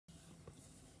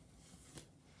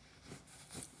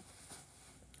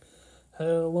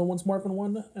Hello once more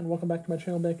everyone, and welcome back to my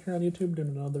channel back here on YouTube, doing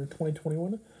another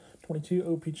 2021-22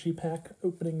 O-Pee-Chee pack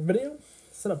opening video.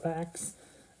 Set of packs.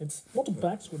 It's multiple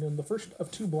packs. We're doing the first of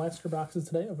two blaster boxes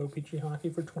today of O-Pee-Chee Hockey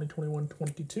for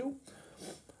 2021-22.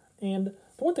 And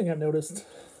the one thing I've noticed,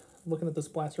 looking at this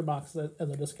blaster box as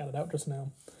I just got it out just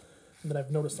now, that I've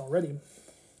noticed already,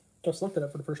 just looked at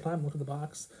it for the first time, looked at the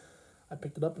box, I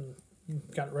picked it up and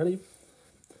got it ready.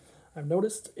 I've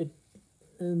noticed it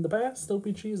in the past,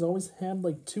 O-Pee-Chee has always had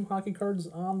like two hockey cards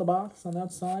on the box on the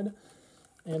outside,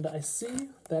 and I see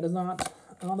that is not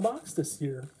on the box this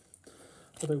year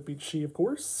with O-Pee-Chee, of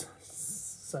course.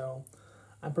 So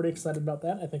I'm pretty excited about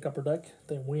that. I think Upper Deck,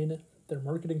 they win. Their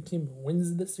marketing team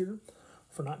wins this year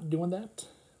for not doing that.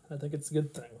 I think it's a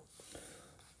good thing.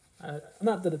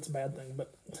 Not that it's a bad thing,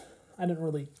 but I didn't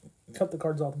really cut the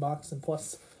cards off the box, and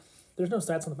plus, there's no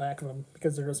stats on the back of them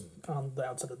because they're just on the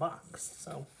outside of the box.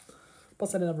 So.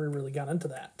 Plus, I never really got into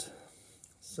that.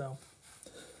 So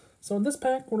in this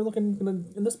pack, we're looking,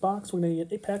 in this box, we're going to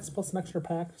get 8 packs plus an extra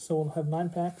pack. So we'll have 9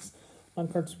 packs, 9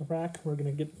 cards per pack. We're going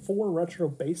to get 4 retro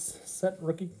base set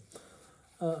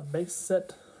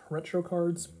retro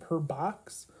cards per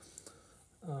box.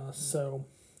 So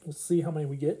we'll see how many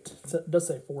we get. It does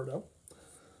say 4 though.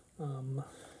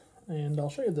 And I'll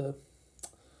show you the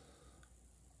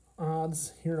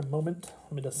odds here in a moment.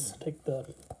 Let me just take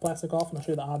the plastic off and I'll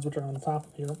show you the odds which are on the top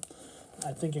of here.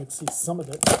 I think you can see some of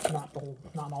it, not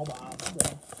all the odds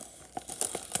though.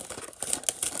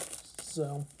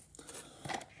 So,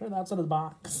 show you the outside of the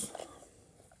box.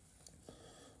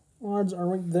 Odds are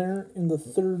right there in the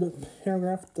third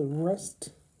paragraph. The rest,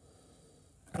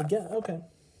 again, okay.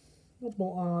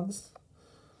 Multiple odds.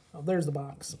 Oh, there's the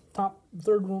box.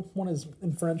 Third one is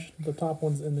in French. The top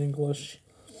one's in English.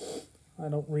 I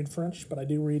don't read French, but I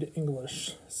do read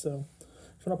English. So,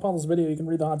 if you want to pause this video, you can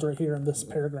read the odds right here in this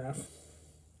paragraph.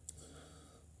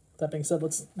 That being said,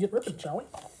 let's get ripping, shall we?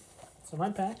 So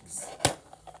 9 packs.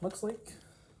 Looks like,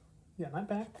 yeah, 9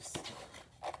 packs.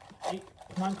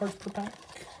 9 cards per pack.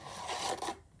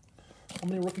 How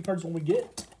many rookie cards will we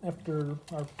get after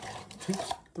our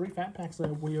 3 fat packs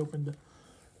that we opened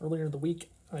earlier in the week?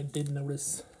 I did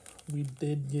notice we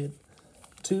did get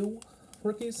 2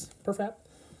 rookies per fat.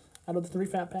 Out of the 3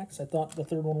 fat packs, I thought the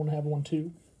third one would have 1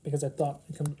 too, because I thought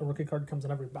a rookie card comes in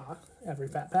every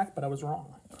fat pack, but I was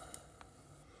wrong.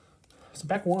 So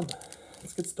pack 1,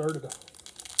 let's get started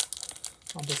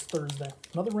on this Thursday.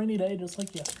 Another rainy day, just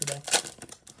like yesterday.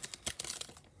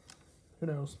 Who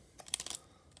knows?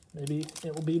 Maybe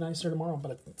it will be nicer tomorrow,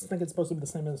 but I think it's supposed to be the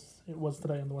same as it was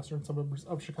today in the western suburbs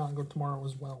of Chicago tomorrow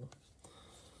as well.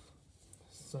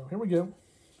 So here we go.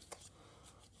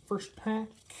 First pack.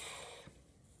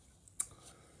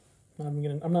 I'm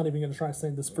not even gonna try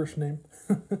saying this first name.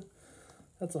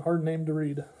 That's a hard name to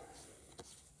read.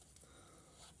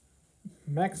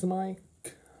 Maximai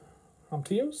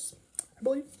Homtios, I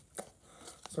believe.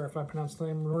 Sorry if I pronounced the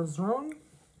name wrong.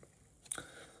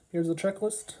 Here's a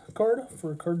checklist card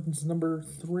for cards number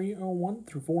 301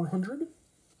 through 400.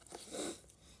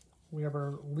 We have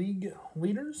our league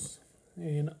leaders,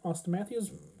 and Austin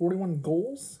Matthews, 41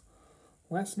 goals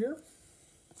last year.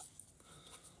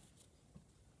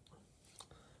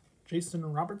 Jason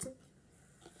Robertson,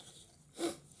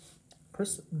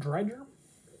 Chris Dreiger,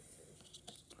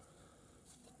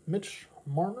 Mitch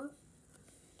Marner,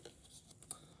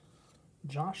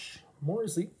 Josh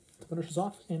Morrissey to finish us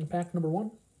off in pack number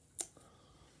 1.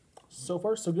 So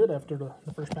far, so good after the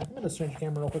first pack. I'm going to change the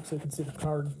camera real quick so you can see the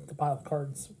pile of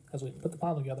cards as we put the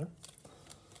pile together.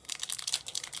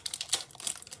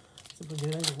 See if we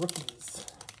get any rookies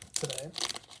today.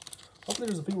 Hopefully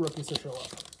there's a few rookies to show up,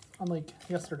 unlike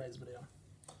yesterday's video.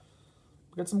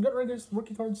 We got some good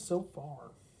rookie cards so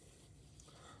far.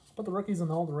 Put the rookies and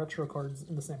all the retro cards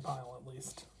in the same pile at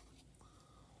least.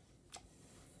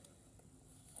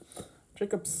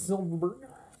 Jacob Silverberg,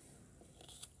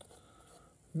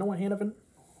 Noah Hannafin,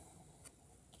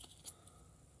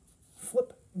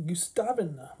 Flip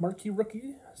Gustavin, marquee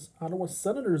rookie, Ottawa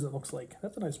Senators, it looks like.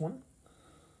 That's a nice one.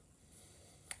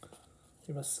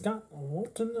 You have a Scott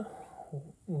Lawton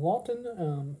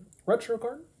retro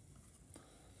card.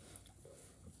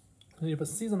 And you have a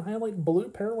season highlight blue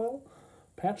parallel.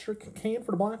 Patrick Kane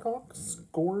for the Blackhawks.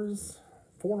 Scores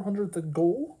 400th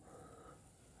goal.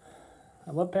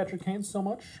 I love Patrick Kane so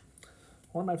much.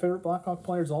 One of my favorite Blackhawk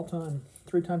players all time.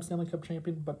 3-time Stanley Cup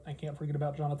champion, but I can't forget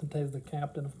about Jonathan Toews, the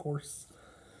captain, of course,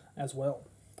 as well.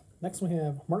 Next we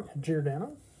have Mark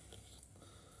Giordano.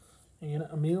 And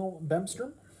Emil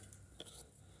Bemstrom.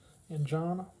 And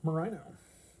John Marino,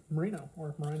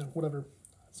 whatever.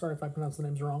 Sorry if I pronounced the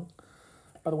names wrong.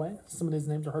 By the way, some of these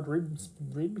names are hard to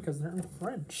read because they're in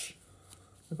French.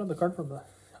 I found the card from the,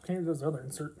 okay, here goes the other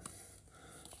insert.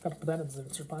 Gotta put that in the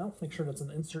insert pile. Make sure that's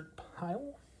an insert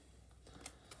pile.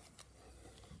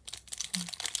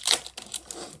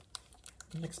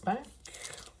 Next pack.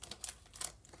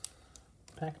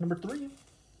 Pack number 3.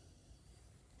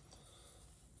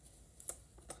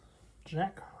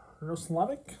 Jack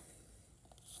Roslovic.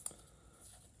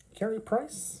 Carey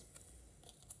Price.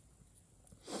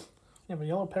 You have a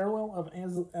yellow parallel of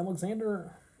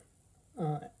Alexander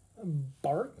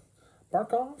Barkov.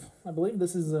 I believe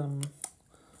this is,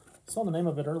 saw the name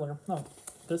of it earlier. No,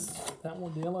 that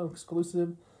one, the yellow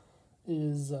exclusive,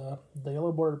 is the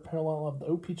yellow bordered parallel of the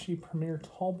O-Pee-Chee Premier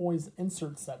Tall Boys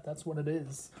insert set. That's what it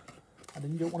is. I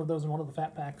didn't get one of those in one of the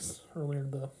fat packs earlier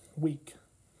in the week.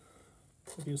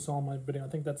 If you saw my video, I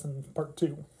think that's in part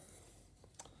 2.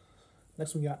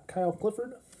 Next we got Kyle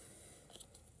Clifford,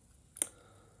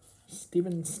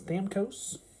 Steven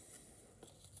Stamkos,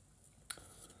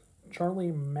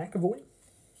 Charlie McAvoy,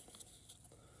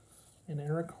 and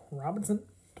Eric Robinson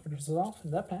to finish us off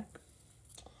in that pack.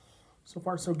 So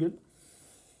far, so good.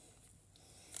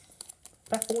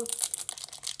 Pack 4.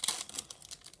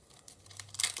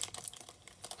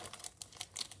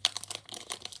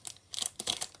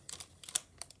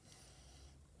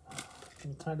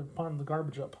 I'm time to pile the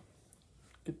garbage up.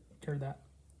 Carry that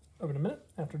over in a minute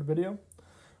after the video.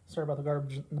 Sorry about the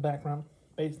garbage in the background.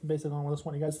 Basically on this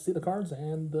one, you guys see the cards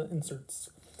and the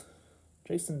inserts.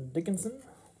 Jason Dickinson,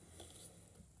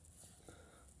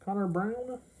 Connor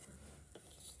Brown.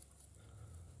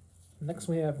 Next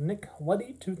we have Nick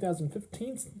Leddy,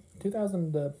 2013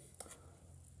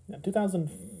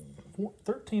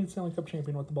 Stanley Cup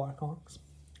champion with the Blackhawks.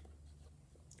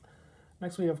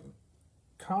 Next we have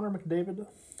Connor McDavid,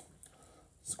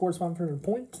 scores 500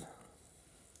 points.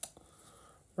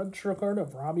 Red shirt card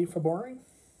of Robbie Fabori.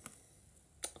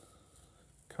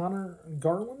 Connor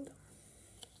Garland.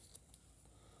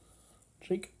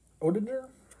 Jake Odinger.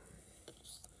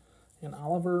 And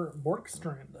Oliver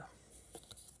Borkstrand.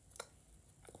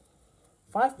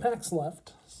 5 packs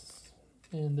left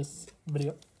in this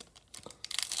video.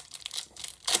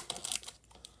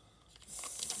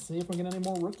 See if we get any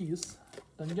more rookies.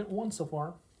 Didn't get one so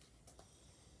far.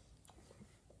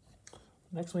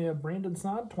 Next we have Brandon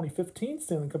Saad, 2015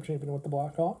 Stanley Cup champion with the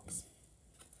Blackhawks.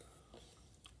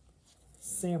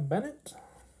 Sam Bennett.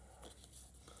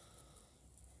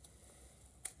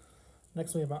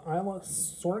 Next we have Isla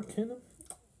Sorokin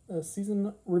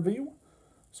season review.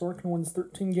 Sorokin wins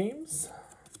 13 games.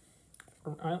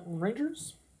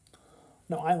 Rangers?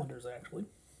 No, Islanders actually.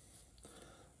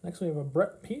 Next we have a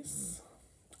Brett Peace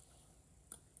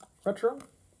retro.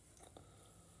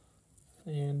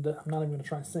 And I'm not even going to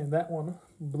try saying that one.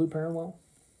 Blue parallel.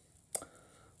 I'm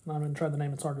not even going to try the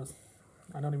name. It's hard to...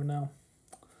 I don't even know.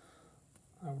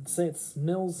 I would say it's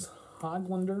Nils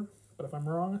Hoglander. But if I'm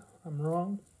wrong, I'm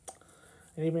wrong.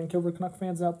 Any Vancouver Canuck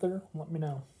fans out there, let me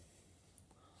know.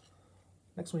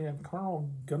 Next we have Carl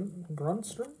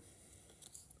Grunstrom.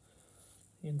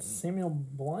 And Samuel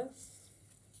Blythe.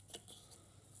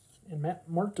 And Matt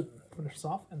Martin finishes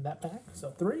off in that pack.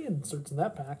 So 3 inserts in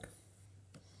that pack.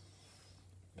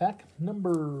 Pack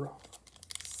number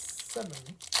 7.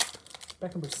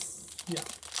 Pack number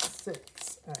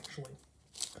 6, actually.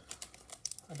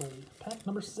 I believe. Pack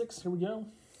number 6, here we go.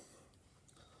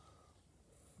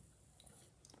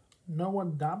 Noah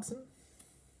Dobson.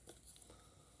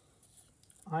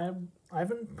 Ivan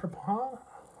Prapara,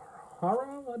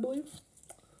 I believe.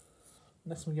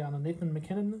 Next we got a Nathan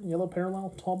McKinnon, yellow parallel,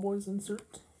 Tall Boys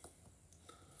insert.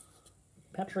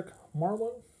 Patrick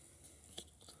Marleau.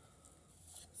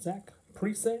 Zach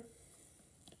Parise,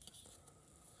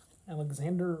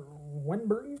 Alexander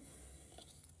Wenberg,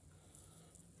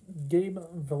 Gabe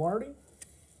Vilardi,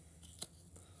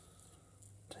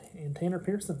 and Tanner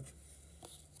Pearson.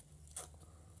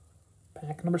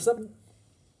 Pack number 7.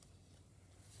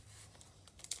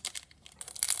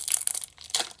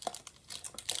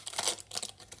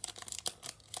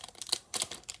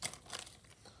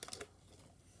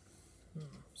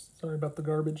 Sorry about the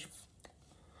garbage.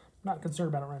 Not concerned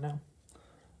about it right now.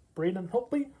 Braden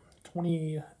Holtby,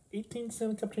 2018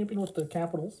 Stanley Cup champion with the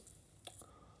Capitals.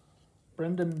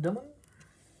 Brendan Dillon.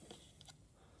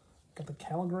 Got the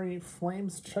Calgary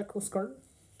Flames checklist card.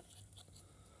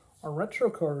 Our retro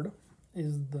card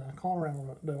is the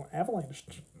Colorado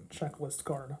Avalanche checklist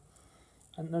card.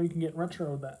 I didn't know you can get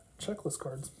retro with that checklist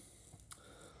cards.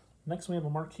 Next we have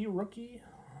a marquee rookie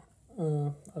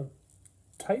of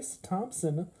Tice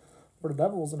Thompson for the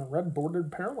Devils in a red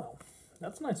bordered parallel.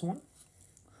 That's a nice one.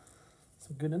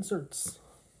 Some good inserts.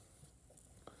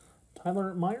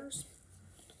 Tyler Myers.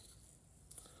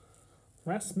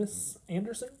 Rasmus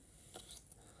Anderson.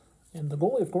 And the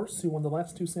goalie, of course, who won the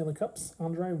last 2 Stanley Cups,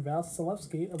 Andrei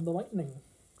Vasilevsky of the Lightning.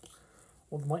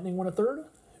 Will the Lightning win a third?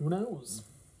 Who knows?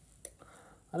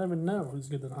 I don't even know who's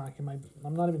good in hockey.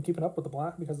 I'm not even keeping up with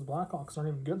the because the Blackhawks aren't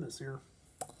even good this year.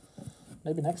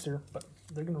 Maybe next year, but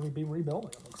they're going to be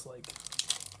rebuilding, it looks like.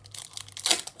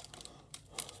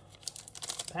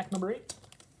 Pack number 8.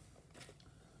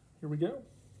 Here we go.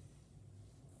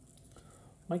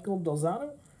 Michael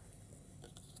Delzato.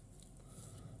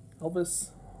 Elvis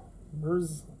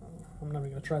Merz. I'm not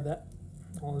even going to try that.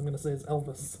 All I'm going to say is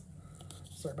Elvis.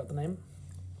 Sorry about the name.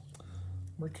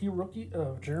 Marquee rookie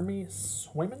of Jeremy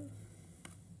Swayman.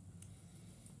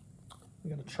 We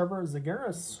got a Trevor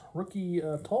Zagaris rookie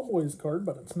Tall Boys card,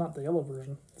 but it's not the yellow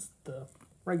version. It's the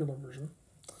regular version.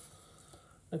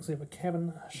 Next we have a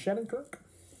Kevin Shattenkirk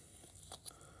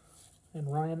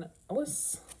and Ryan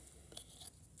Ellis.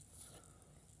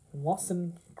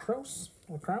 Lawson Kraus.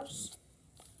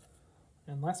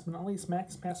 And last but not least,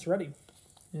 Max Pacioretty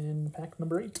in pack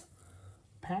number 8.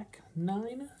 Pack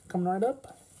 9 coming right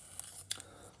up.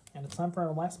 And it's time for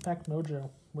our last pack mojo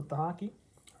with the hockey.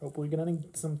 Hopefully we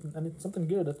get something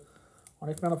good.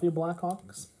 I found a few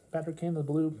Blackhawks, Patrick Kane, the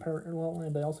blue parallel,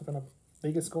 and I also found a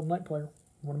Vegas Golden Knight player,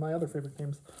 one of my other favorite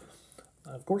teams.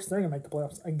 Of course, they're going to make the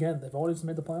playoffs. Again, they've always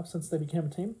made the playoffs since they became a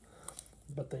team,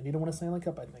 but they need to win a Stanley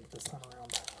Cup, I think, this time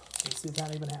around. Let's see if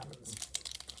that even happens.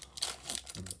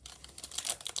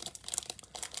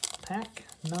 Pack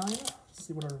 9. Let's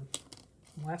see what our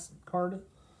last cards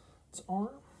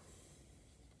are.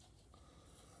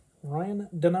 Ryan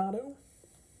Donato.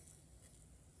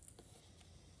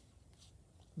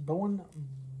 Bowen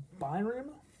Byram.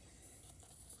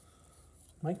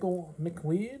 Michael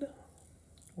McLeod.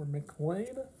 Or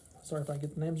McLeod. Sorry if I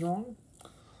get the names wrong.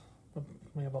 But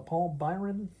we have a Paul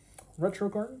Byron retro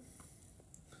card.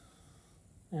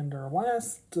 And our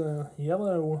last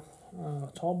yellow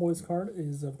Tall Boys card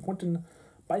is Quentin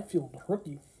Byfield,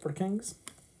 rookie for the Kings.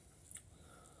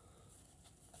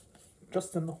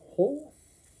 Justin Hull.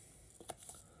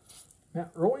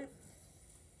 Matt Roy.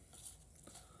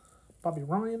 Bobby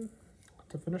Ryan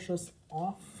to finish us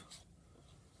off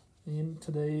in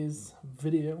today's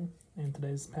video, in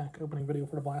today's pack opening video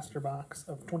for the blaster box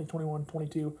of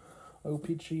 2021-22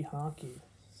 O-Pee-Chee hockey.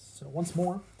 So once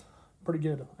more, pretty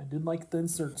good. I did like the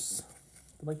inserts.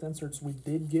 We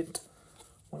did get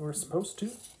what we were supposed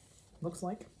to, looks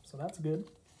like, so that's good.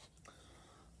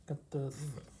 Got the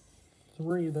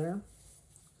 3 there.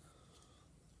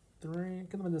 3.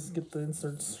 Let me just get the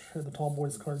inserts here, the Tall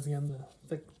Boys cards again,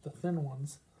 the thin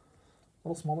ones. A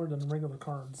little smaller than the regular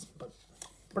cards, but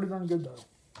pretty darn good though.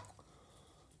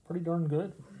 Pretty darn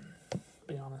good, to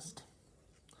be honest.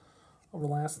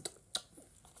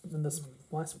 In this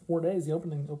last 4 days, the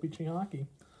opening O-Pee-Chee hockey,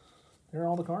 there are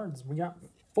all the cards. We got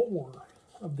 4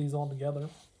 of these all together. It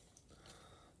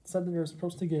said that you're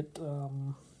supposed to get,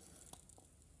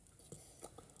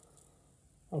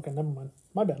 okay, never mind.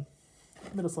 My bad.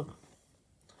 Let me just look.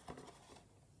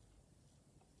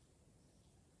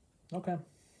 Okay.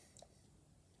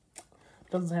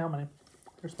 Doesn't say how many.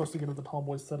 You're supposed to get the Tall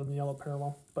Boys set in the yellow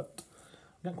parallel, but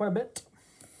we got quite a bit.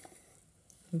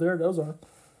 There those are.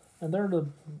 And there are the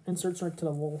inserts right to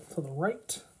the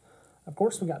right. Of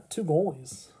course, we got 2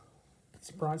 goalies.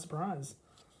 Surprise, surprise.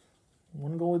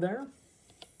 1 goalie there.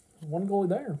 1 goalie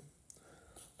there.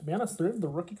 To be honest, 3 of the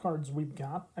rookie cards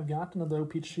I've gotten of the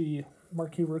O-Pee-Chee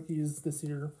marquee rookies this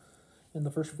year in the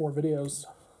first 4 videos.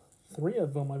 3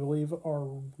 of them, I believe,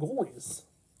 are goalies.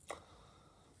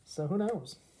 So who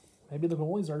knows? Maybe the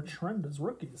goalies are a trend as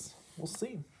rookies. We'll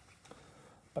see.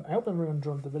 But I hope everyone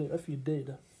enjoyed the video. If you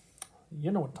did,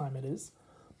 you know what time it is.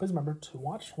 Please remember to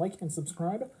watch, like, and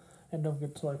subscribe. And don't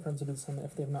forget to tell our friends to do so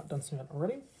if they have not done so yet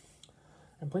already.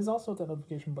 And please also hit that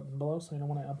notification button below so you know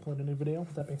when I upload a new video.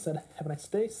 With that being said, have a nice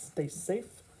day, stay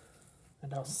safe,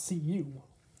 and I'll see you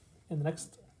in the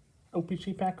next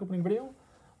O-Pee-Chee pack opening video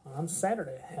on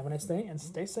Saturday. Have a nice day and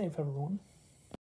stay safe, everyone.